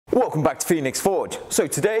Welcome back to Phoenix Forge. So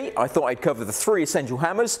today I thought I'd cover the 3 essential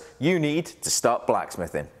hammers you need to start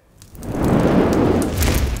blacksmithing.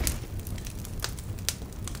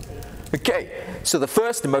 Okay, so the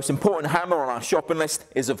first and most important hammer on our shopping list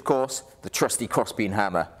is of course the trusty Crosspein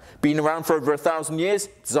hammer. Been around for over 1,000 years,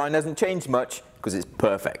 design hasn't changed much because it's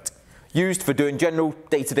perfect. Used for doing general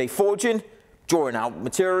day-to-day forging, drawing out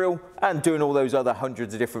material and doing all those other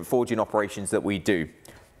hundreds of different forging operations that we do.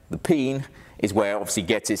 The peen is where it obviously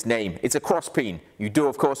gets its name. It's a cross peen. You do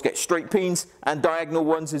of course get straight peens and diagonal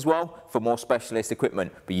ones as well for more specialist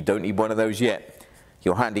equipment, but you don't need one of those yet.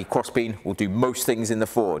 Your handy cross peen will do most things in the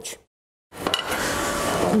forge.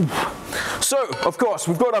 So of course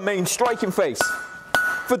we've got our main striking face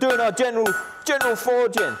for doing our general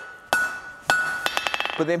forging.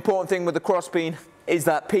 But the important thing with the cross peen is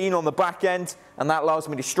that peen on the back end, and that allows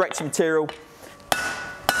me to stretch the material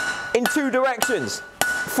in 2 directions.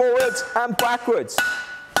 Forwards and backwards.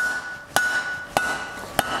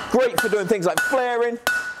 Great for doing things like flaring,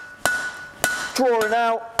 drawing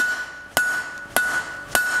out,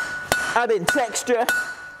 adding texture.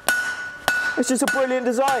 It's just a brilliant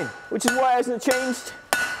design, which is why it hasn't changed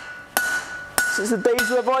since the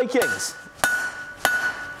days of the Vikings.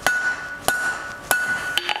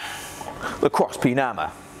 The Crosspein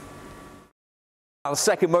hammer. Now, the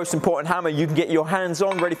second most important hammer you can get your hands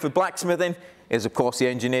on ready for blacksmithing is of course the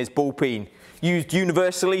Engineers Ballpein. Used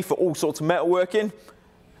universally for all sorts of metalworking.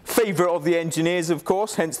 Favourite of the engineers of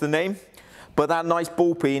course, hence the name. But that nice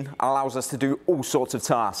ballpeen allows us to do all sorts of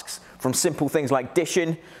tasks. From simple things like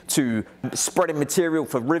dishing to spreading material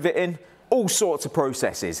for riveting. All sorts of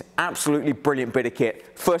processes. Absolutely brilliant bit of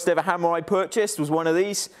kit. First ever hammer I purchased was one of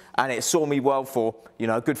these, and it saw me well for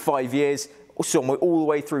a good 5 years. Saw me all the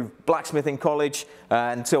way through blacksmithing college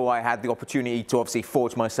until I had the opportunity to obviously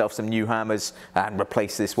forge myself some new hammers and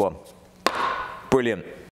replace this one. Brilliant.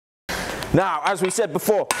 Now, as we said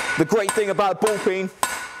before, the great thing about ballpeen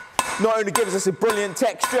not only gives us a brilliant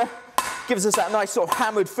texture, gives us that nice sort of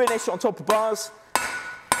hammered finish on top of bars,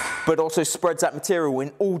 but also spreads that material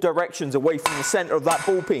in all directions away from the center of that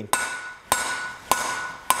ballpeen.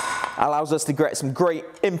 Allows us to get some great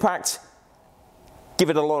impact,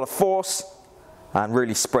 give it a lot of force, and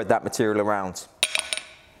really spread that material around.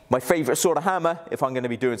 My favorite sort of hammer if I'm going to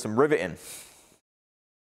be doing some riveting.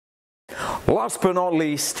 Last but not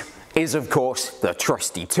least is of course the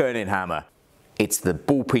trusty turning hammer. It's the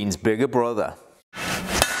ballpeen's bigger brother.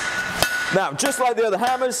 Now, just like the other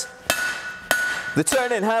hammers, the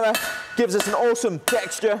turning hammer gives us an awesome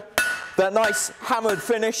texture, that nice hammered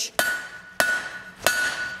finish.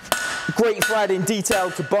 Great for adding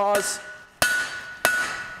detail to bars.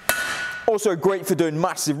 Also great for doing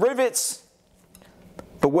massive rivets.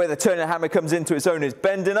 But where the turning hammer comes into its own is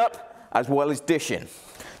bending up as well as dishing.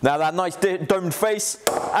 Now that nice domed face,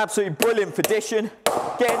 absolutely brilliant for dishing,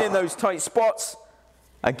 getting in those tight spots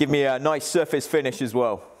and give me a nice surface finish as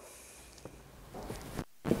well.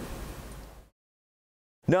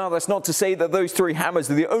 Now, that's not to say that those 3 hammers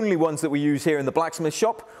are the only ones that we use here in the blacksmith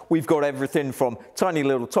shop. We've got everything from tiny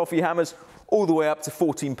little toffee hammers all the way up to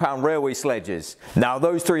 14-pound railway sledges. Now,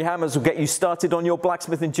 those 3 hammers will get you started on your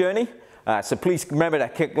blacksmithing journey. So please remember to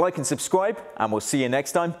click like and subscribe, and we'll see you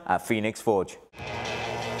next time at Phoenix Forge.